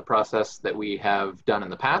part of the process that we have done in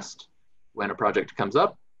the past when a project comes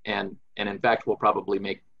up. And in fact, we'll probably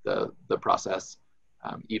make the process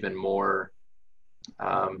even more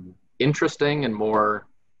interesting and more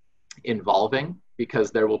involving,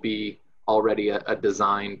 because there will be already a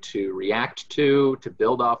design to react to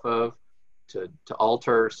build off of, to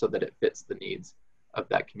alter so that it fits the needs of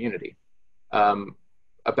that community.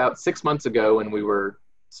 About 6 months ago, when we were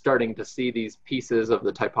starting to see these pieces of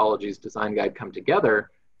the typologies design guide come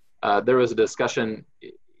together, there was a discussion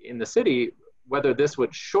in the city whether this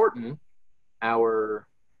would shorten our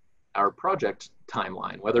project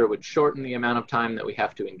timeline, whether it would shorten the amount of time that we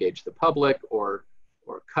have to engage the public or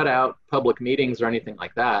cut out public meetings or anything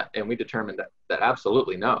like that. And we determined that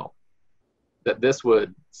absolutely no, that this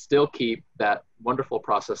would still keep that wonderful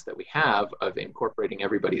process that we have of incorporating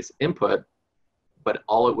everybody's input, but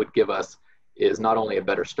all it would give us is not only a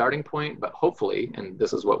better starting point, but hopefully, and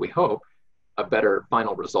this is what we hope, a better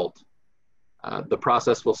final result. The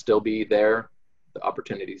process will still be there. The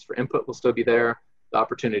opportunities for input will still be there. The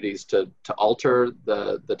opportunities to alter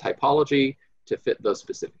the typology to fit those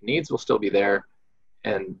specific needs will still be there.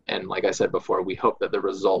 And like I said before, we hope that the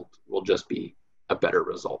result will just be a better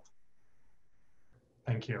result.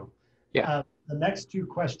 Thank you. Yeah. The next two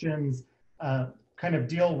questions kind of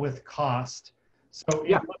deal with cost. So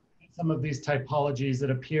yeah. some of these typologies, it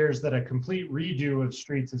appears that a complete redo of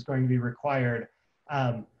streets is going to be required.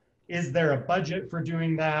 Is there a budget for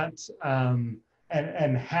doing that?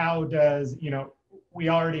 And how does, we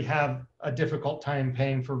already have a difficult time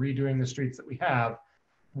paying for redoing the streets that we have.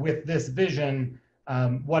 With this vision,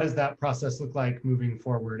 what does that process look like moving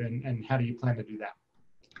forward, and how do you plan to do that?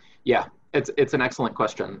 Yeah, it's an excellent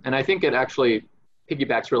question. And I think it actually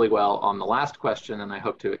piggybacks really well on the last question, and I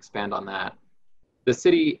hope to expand on that. The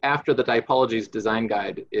city, after the Typologies Design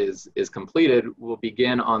Guide is completed, will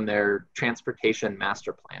begin on their transportation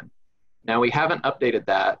master plan. Now, we haven't updated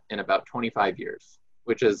that in about 25 years,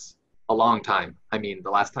 which is a long time. I mean,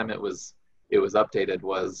 the last time it was updated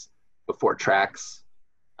was before tracks,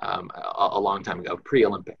 a long time ago,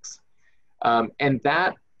 pre-Olympics. And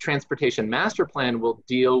that transportation master plan will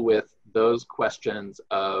deal with those questions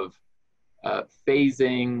of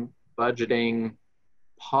phasing, budgeting,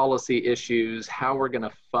 policy issues, how we're going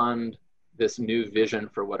to fund this new vision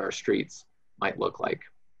for what our streets might look like.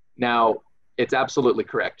 Now, it's absolutely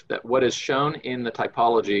correct that what is shown in the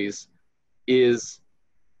typologies is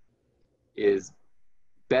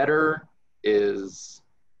better, is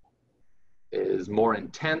more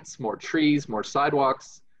intense, more trees, more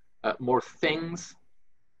sidewalks, more things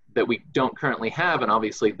that we don't currently have, and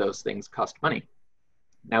obviously those things cost money.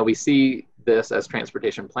 Now, we see this as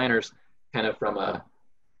transportation planners kind of from a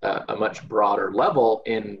much broader level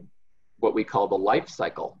in what we call the life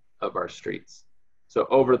cycle of our streets. So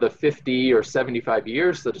over the 50 or 75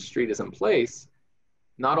 years that a street is in place,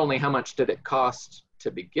 not only how much did it cost to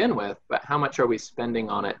begin with, but how much are we spending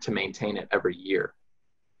on it to maintain it every year?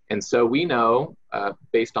 And so we know,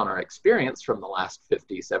 based on our experience from the last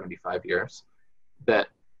 50, 75 years, that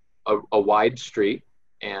a wide street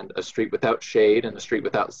and a street without shade and a street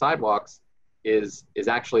without sidewalks is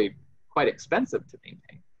actually quite expensive to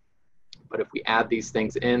maintain. But if we add these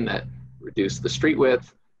things in that reduce the street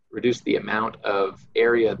width, reduce the amount of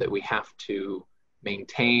area that we have to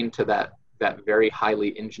maintain to that very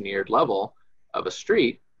highly engineered level of a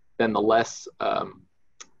street, then the less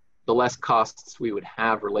costs we would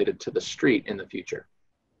have related to the street in the future.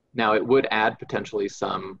 Now, it would add potentially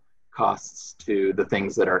some costs to the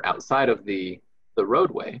things that are outside of the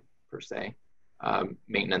roadway per se,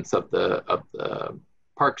 maintenance of the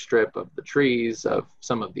park strip, of the trees, of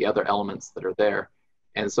some of the other elements that are there.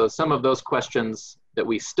 And so some of those questions that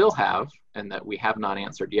we still have and that we have not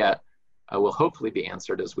answered yet will hopefully be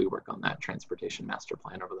answered as we work on that transportation master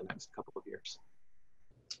plan over the next couple of years.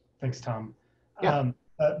 Thanks, Tom. Yeah.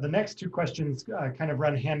 The next two questions kind of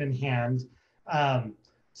run hand in hand.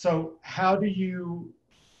 So how do you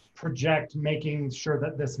project making sure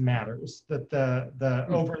that this matters, that the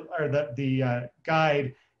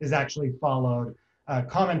guide is actually followed?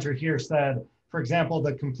 Commenter here said, for example,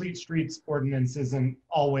 the complete streets ordinance isn't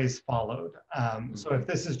always followed. So if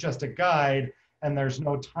this is just a guide and there's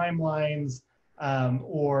no timelines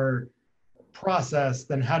or process,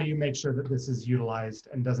 then how do you make sure that this is utilized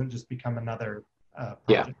and doesn't just become another project?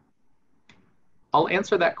 Yeah. I'll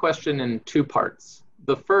answer that question in two parts.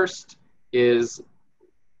 The first is,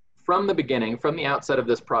 from the beginning, from the outset of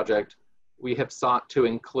this project, we have sought to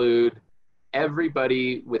include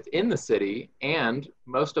everybody within the city and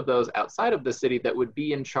most of those outside of the city that would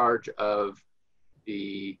be in charge of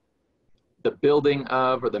the building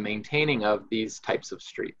of or the maintaining of these types of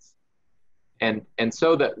streets. And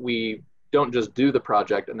so that we don't just do the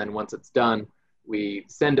project and then once it's done, we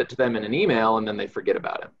send it to them in an email and then they forget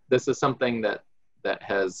about it. This is something that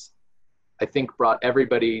has, I think, brought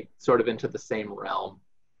everybody sort of into the same realm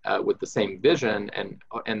with the same vision,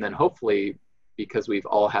 and then hopefully, because we've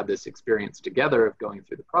all had this experience together of going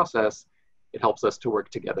through the process, it helps us to work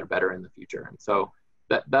together better in the future. And so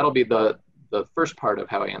that'll be the first part of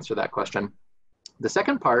how I answer that question. The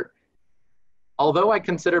second part, although I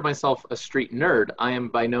consider myself a street nerd, I am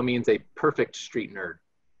by no means a perfect street nerd.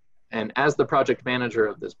 And as the project manager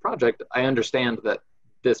of this project, I understand that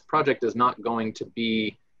this project is not going to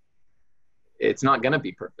be, it's not going to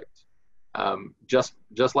be perfect.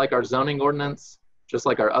 Just like our zoning ordinance, just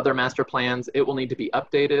like our other master plans, it will need to be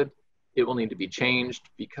updated. It will need to be changed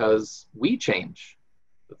because we change.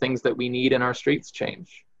 The things that we need in our streets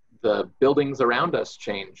change. The buildings around us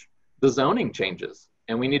change. The zoning changes.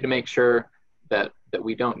 And we need to make sure that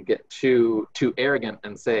we don't get too arrogant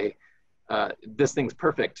and say, this thing's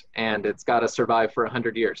perfect and it's got to survive for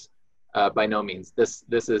 100 years. By no means.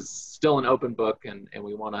 This is still an open book, and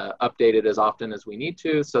we want to update it as often as we need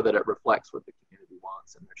to so that it reflects what the community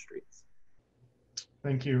wants in their streets.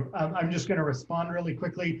 Thank you. I'm just going to respond really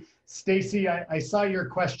quickly. Stacy, I saw your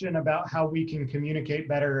question about how we can communicate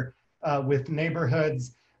better with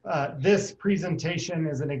neighborhoods. This presentation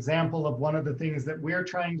is an example of one of the things that we're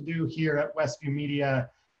trying to do here at Westview Media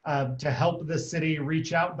to help the city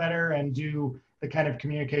reach out better and do the kind of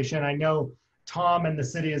communication. I know Tom and the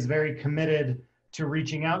city is very committed to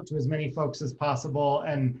reaching out to as many folks as possible,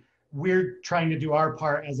 and we're trying to do our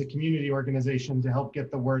part as a community organization to help get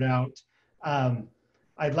the word out.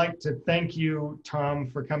 I'd like to thank you, Tom,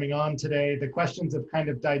 for coming on today. The questions have kind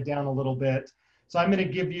of died down a little bit. So I'm going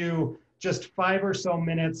to give you just 5 or so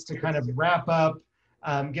minutes to kind of wrap up,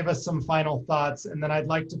 give us some final thoughts, and then I'd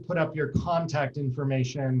like to put up your contact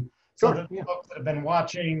information so that the folks that have been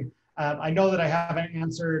watching, I know that I haven't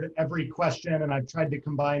answered every question and I've tried to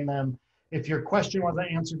combine them. If your question wasn't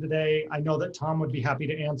answered today, I know that Tom would be happy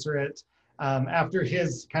to answer it. After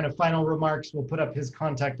his kind of final remarks, we'll put up his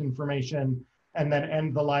contact information and then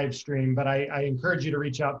end the live stream. But I encourage you to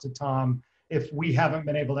reach out to Tom if we haven't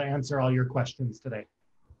been able to answer all your questions today.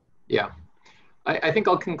 Yeah, I think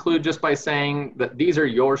I'll conclude just by saying that these are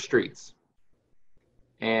your streets.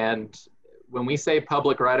 And when we say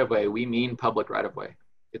public right-of-way, we mean public right-of-way.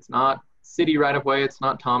 It's not city right-of-way, it's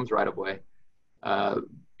not Tom's right-of-way.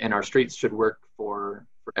 And our streets should work for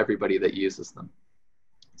everybody that uses them.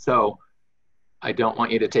 So I don't want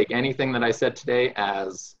you to take anything that I said today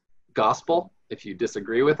as gospel. If you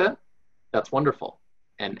disagree with it, that's wonderful.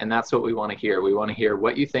 And that's what we want to hear. We want to hear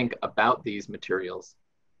what you think about these materials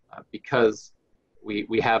because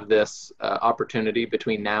we have this opportunity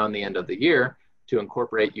between now and the end of the year to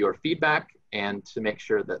incorporate your feedback and to make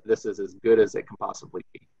sure that this is as good as it can possibly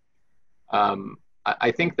be.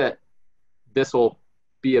 I think that this will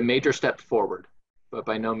be a major step forward, but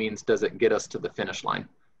by no means does it get us to the finish line.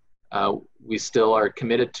 We still are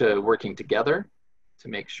committed to working together to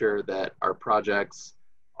make sure that our projects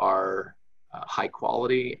are high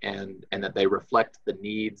quality and that they reflect the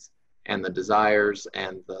needs and the desires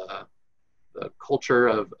and the culture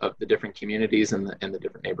of the different communities and the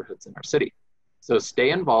different neighborhoods in our city. So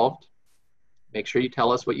stay involved, make sure you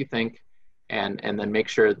tell us what you think, and then make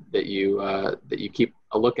sure that you keep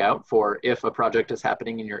a lookout for if a project is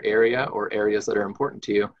happening in your area or areas that are important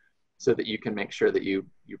to you, so that you can make sure that you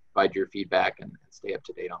provide your feedback and stay up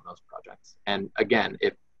to date on those projects. And again,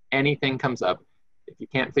 if anything comes up, if you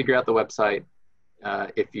can't figure out the website,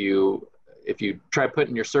 if you try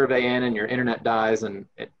putting your survey in and your internet dies and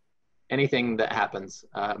anything that happens,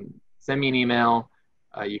 send me an email.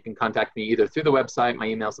 You can contact me either through the website, my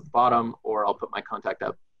email's at the bottom, or I'll put my contact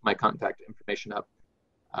information up.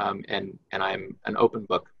 And I'm an open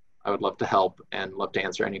book. I would love to help and love to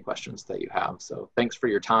answer any questions that you have. So thanks for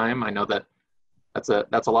your time. I know that that's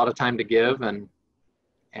a lot of time to give, and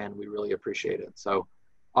we really appreciate it. So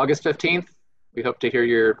August 15th, we hope to hear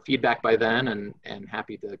your feedback by then, and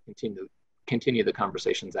happy to continue the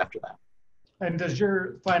conversations after that. And does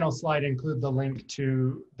your final slide include the link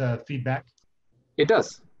to the feedback? It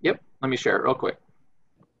does. Yep. Let me share it real quick.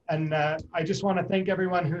 And I just want to thank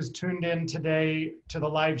everyone who's tuned in today to the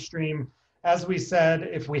live stream. As we said,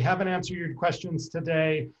 if we haven't answered your questions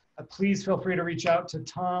today, please feel free to reach out to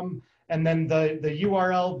Tom. And then the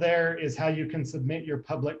URL there is how you can submit your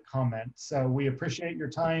public comment. So we appreciate your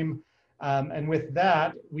time. And with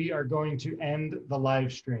that, we are going to end the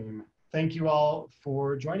live stream. Thank you all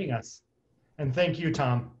for joining us. And thank you,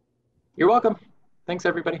 Tom. You're welcome. Thanks,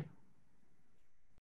 everybody.